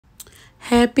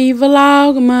Happy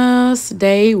Vlogmas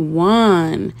Day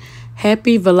 1.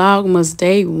 Happy Vlogmas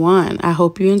Day 1. I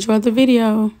hope you enjoyed the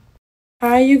video.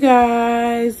 Hi you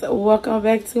guys, welcome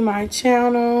back to my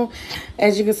channel.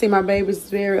 As you can see, my baby's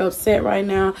very upset right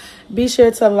now. Be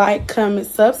sure to like, comment,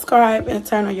 subscribe, and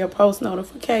turn on your post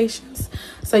notifications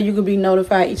so you can be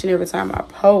notified each and every time I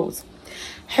post.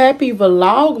 Happy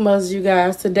Vlogmas, you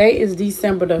guys. Today is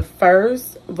December the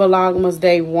 1st, Vlogmas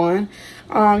Day 1.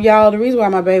 Y'all, the reason why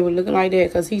my baby looking like that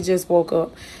because he just woke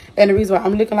up. And the reason why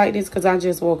I'm looking like this because I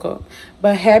just woke up.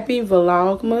 But happy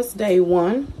Vlogmas Day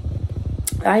 1.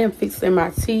 I am fixing my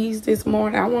teas this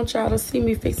morning. I want y'all to see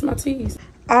me fix my teas.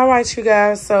 All right, you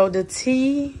guys. So the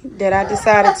tea that I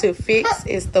decided to fix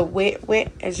is the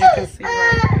wet, as you can see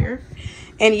right here.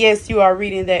 And yes, you are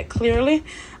reading that clearly.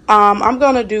 I'm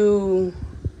going to do...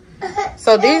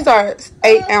 So these are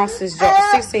 8 ounces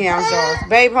jars, 16 ounce jars.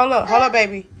 Babe, hold up,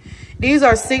 baby. These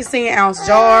are 16 ounce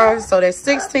jars. So that's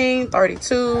 16,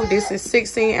 32. This is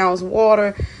 16 ounce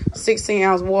water, 16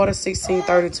 ounce water, 16,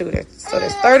 32. So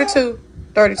that's 32.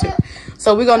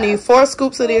 So we're gonna need 4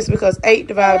 scoops of this because 8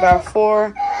 divided by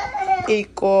 4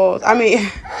 equals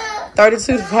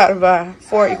 32 divided by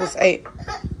 4 equals 8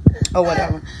 or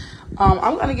whatever.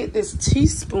 I'm gonna get this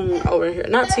teaspoon over here,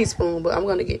 not teaspoon, but I'm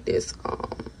gonna get this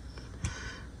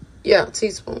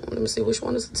teaspoon. Let me see which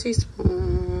one is a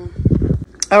teaspoon.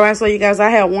 All right, so you guys, I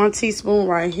have 1 teaspoon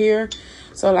right here.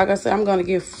 So like I said, I'm gonna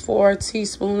get 4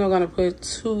 teaspoons. I'm gonna put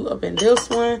 2 up in this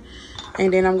one.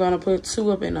 And then I'm going to put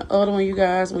 2 up in the other one, you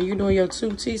guys. When you're doing your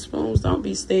 2 teaspoons, don't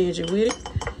be stingy with it.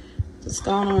 Just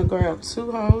go on and grab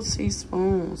 2 whole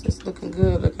teaspoons. It's looking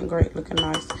good, looking great, looking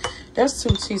nice. That's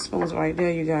 2 teaspoons right there,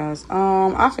 you guys.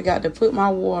 I forgot to put my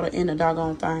water in the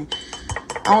doggone thing.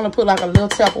 I only put like a little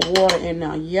tap of water in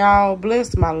there. Y'all,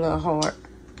 bless my little heart.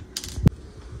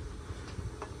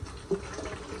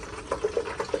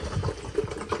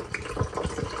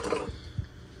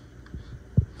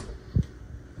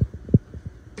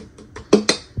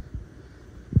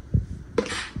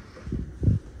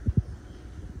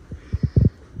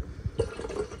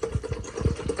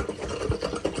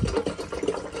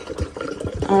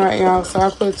 All right, y'all, so I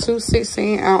put 2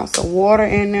 16 ounce of water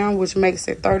in there, which makes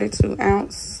it 32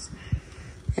 ounce.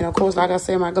 And of course, like I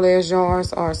said, my glass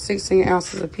jars are 16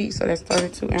 ounces a piece, so that's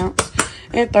 32 ounce.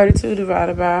 And 32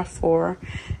 divided by 4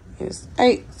 is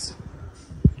 8.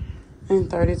 And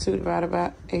 32 divided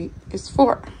by 8 is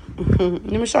 4. Let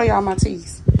me show y'all my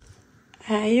teas.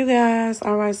 Hey, you guys.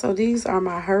 All right, so these are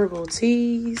my herbal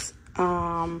teas.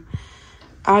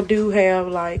 I do have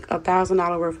like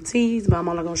 $1,000 worth of teas, but I'm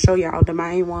only going to show y'all the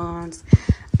main ones.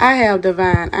 I have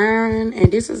Divine Iron,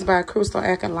 and this is by Crystal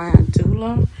Alkaline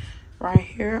Doula right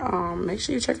here. Make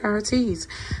sure you check out her teas.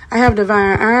 I have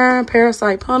Divine Iron,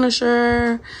 Parasite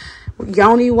Punisher,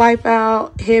 Yoni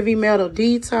Wipeout, Heavy Metal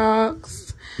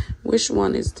Detox. Which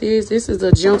one is this? This is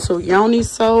a Gentle Yoni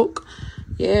Soak.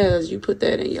 Yes, you put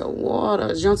that in your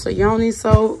water. Gentle Yoni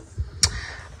Soak.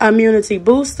 Immunity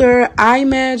Booster, Eye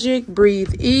Magic,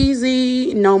 Breathe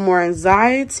Easy, No More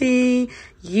Anxiety,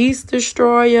 Yeast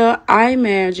Destroyer, Eye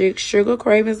Magic, Sugar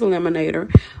Cravings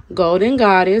Eliminator, Golden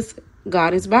Goddess,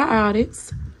 Goddess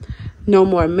Biotics, No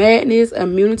More Madness,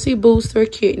 Immunity Booster,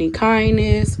 Kidney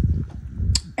Kindness,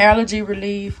 Allergy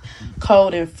Relief,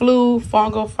 Cold and Flu,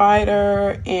 Fungal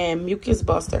Fighter, and Mucus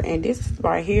Buster. And this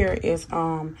right here is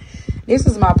this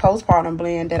is my postpartum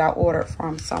blend that I ordered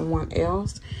from someone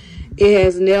else. It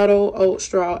has nettle, oat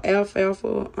straw,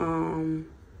 alfalfa.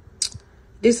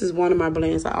 This is one of my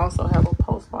blends. I also have a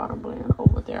postpartum blend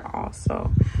over there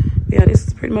also. Yeah, this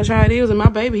is pretty much how it is. And my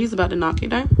baby, he's about to knock it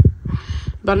down.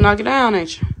 About to knock it down,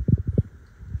 ain't you?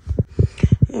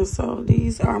 And so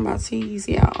these are my teas,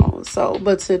 y'all. So,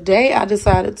 but today I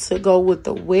decided to go with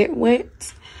the wet.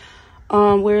 Where's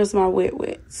my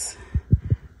wet?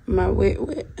 My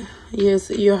wet. Yes,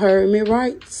 you heard me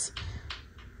right.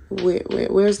 Wet.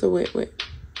 Where's the wet?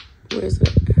 Where's it?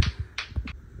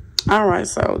 All right,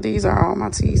 so these are all my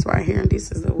teas right here. And this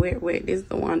is the wet. This is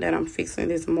the one that I'm fixing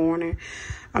this morning.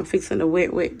 I'm fixing the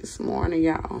wet this morning,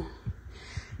 y'all.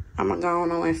 I'm going to go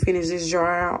on and finish this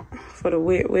jar out for the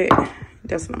wet.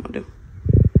 That's what I'm going to do.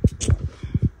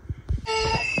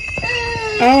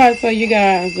 All right, so you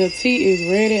guys, the tea is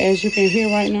ready, as you can hear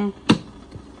right now.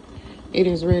 It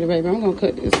is ready, baby. I'm going to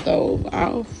cut this stove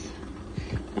off.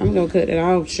 I'm going to cut it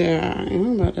off, child.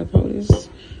 I'm about to pour this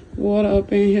water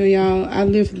up in here, y'all. I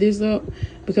lift this up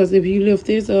because if you lift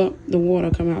this up, the water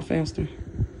come out faster.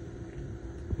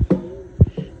 I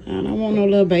don't want no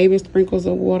little baby sprinkles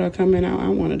of water coming out. I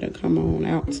want it to come on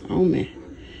out on me.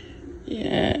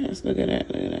 Yes, look at that.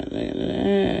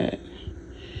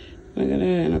 Look at that.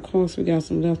 And of course, we got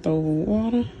some leftover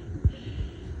water.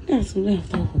 got some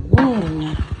leftover water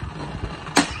now.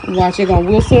 Watch it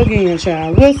gonna whistle again,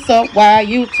 child. Whistle while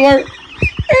you twerk.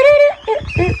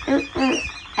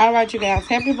 Alright, you guys.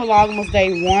 Happy Vlogmas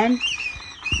Day 1.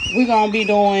 We're gonna be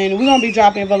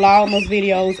dropping Vlogmas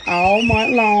videos all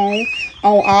month long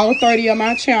on all 30 of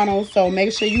my channels. So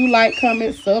make sure you like,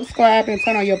 comment, subscribe, and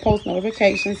turn on your post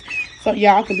notifications so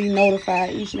y'all can be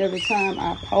notified each and every time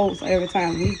I post, every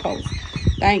time we post.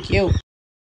 Thank you.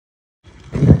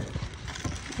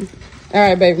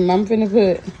 Alright, baby, I'm finna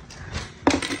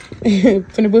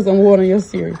put some water in your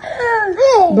cereal.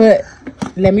 But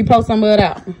let me post some of it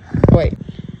out. Wait.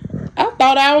 I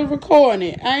thought I was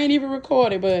recording it. I ain't even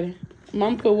recorded, buddy.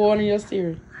 Mom put water in your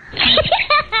cereal.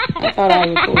 I thought I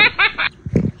was recording.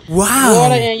 Wow.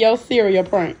 Water in your cereal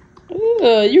prank.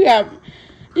 Why you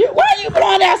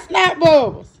blowing out snot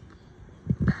bubbles?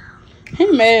 He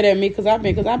mad at me because I've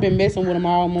been messing with him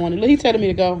all morning. Look, he telling me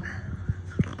to go.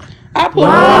 I put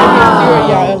water in his cereal,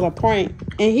 y'all, as a prank,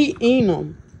 and he eating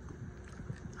them.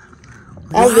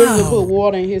 I literally put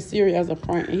water in his cereal as a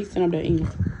prank, and he sent him there eating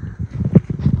them.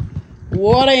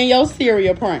 Water in your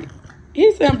cereal prank.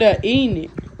 He sent him there eating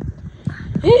it.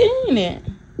 He eating it.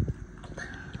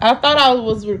 I thought I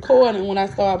was recording when I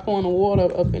started pouring the water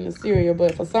up in the cereal,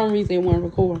 but for some reason it wasn't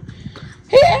recording.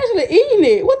 He actually eating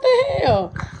it. What the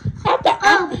hell? I thought.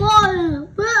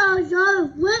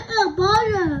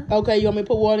 Okay, you want me to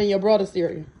put water in your brother's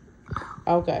cereal?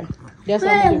 Okay. That's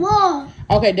what I'm gonna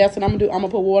do. Okay, that's what I'm gonna do. I'm gonna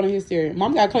put water in his cereal.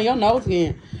 Mom gotta clean your nose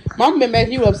again. Mom been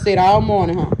making you upset all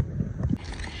morning, huh?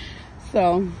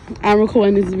 So I'm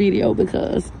recording this video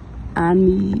because I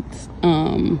need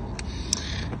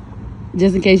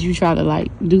just in case you try to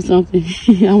like do something,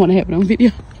 I want to have it on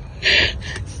video.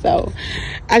 So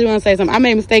I just want to say something. I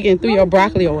made a mistake and threw your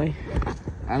broccoli away.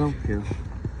 I don't care.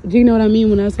 Do you know what I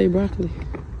mean when I say broccoli?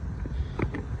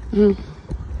 Nope.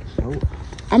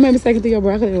 I made a mistake and threw your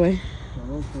broccoli away.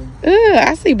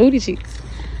 I see booty cheeks.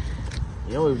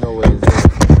 You don't even know what it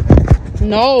is.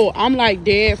 No, I'm like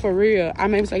dead for real. I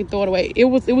made a mistake and throw it away. It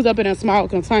was up in a small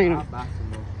container. I'll buy some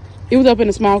more. It was up in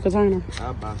a small container.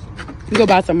 I'll buy some more. You go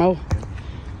buy some more.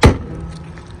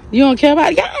 You don't care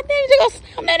about it? God damn, you just gonna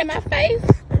slam that in my face.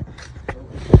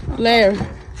 Larry,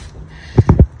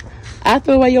 I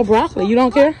threw away your broccoli. You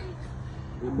don't care?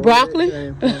 Broccoli?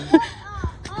 Where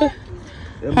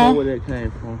that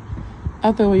came from?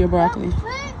 I threw away your broccoli.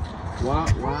 Why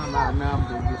not now? I'm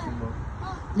gonna get some more.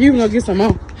 You gonna get some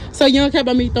more. So you don't care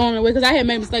about me throwing it away? Because I had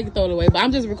made a mistake to throw it away. But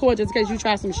I'm just recording just in case you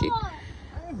try some shit. I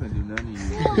ain't gonna do nothing to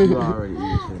you. You already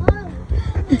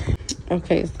irritated.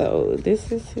 Okay, so this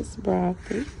is his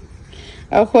broccoli.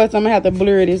 Of course, I'm gonna have to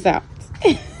blur this out.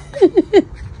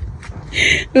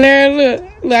 Larry,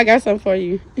 look, I got something for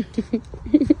you.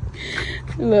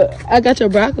 Look, I got your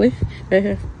broccoli right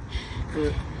here.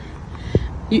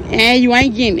 You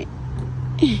ain't getting it.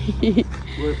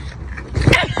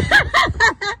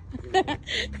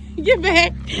 Get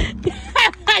back.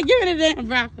 Give me the damn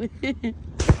broccoli.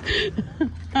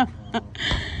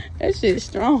 That shit's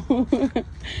strong.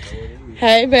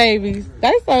 Hey, babies.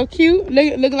 They so cute.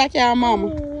 Look like y'all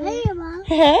mama. Hey, Mom.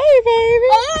 Hey,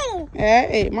 baby.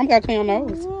 Hey, Mom got to clean your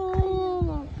nose.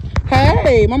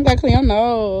 Hey, Mom got to clean your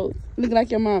nose. Look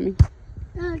like your mommy.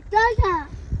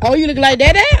 Oh, you look like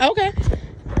Dada? Okay.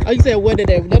 Oh, you said what did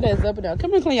that? Dada's up and down.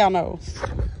 Come and clean your nose.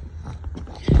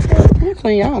 Come and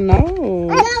clean your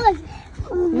nose.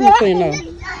 Clean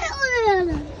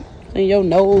your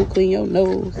nose. Clean your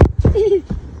nose.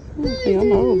 Clean your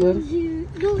nose, buddy.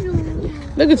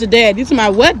 Look at your dad. You see my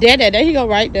what? Dad, there he go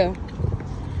right there.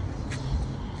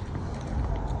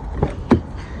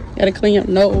 Gotta clean your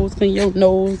nose. Clean your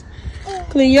nose.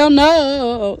 Clean your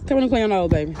nose. Come on and clean your nose,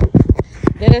 baby.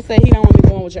 Dad said he don't want me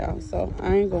going with y'all, so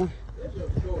I ain't going.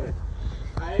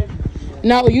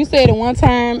 No, you said it one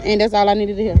time, and that's all I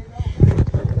needed to hear.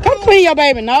 Come clean your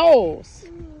baby nose.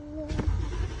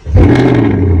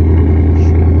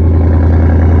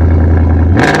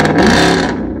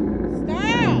 Stop.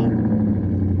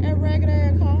 That ragged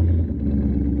ass car.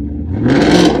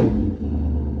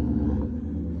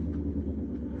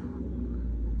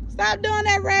 Stop doing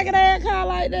that ragged ass car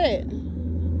like that.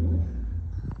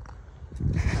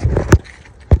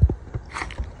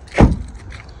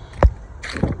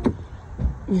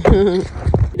 You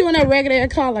doing that ragged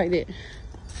ass car like that?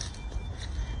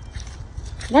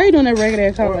 Why you doing that ragged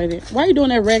ass car like that? Why you doing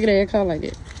that ragged ass car like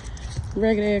that?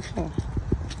 Ragged ass car.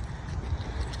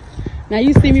 Now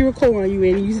you see me recording you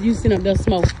and you sitting up there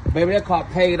smoke. Baby, that car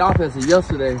paid off as of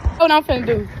yesterday. What I'm finna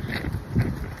do?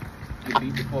 Get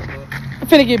beat the fuck up. I'm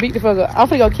finna get beat the fuck up. I'm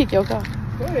finna go kick your car.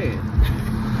 Go ahead.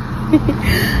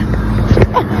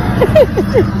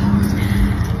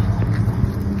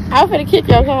 I'm finna kick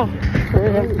your car.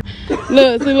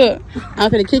 Look, see, look.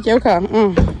 I'm finna kick your car.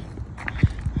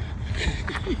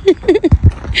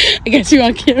 I got you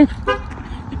on camera.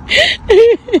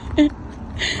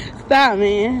 Stop,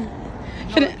 man.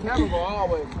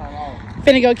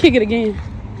 Finna go kick it again.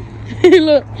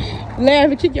 Look, laugh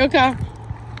and kick your car.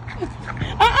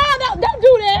 Don't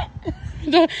do that.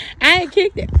 I ain't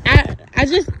kicked it. I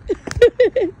just.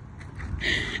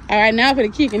 All right, now I'm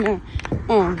finna kick it now.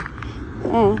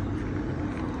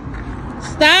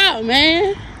 Stop,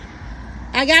 man.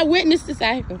 I got witnesses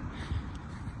out here.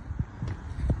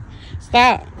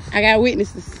 Stop. I got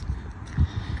witnesses.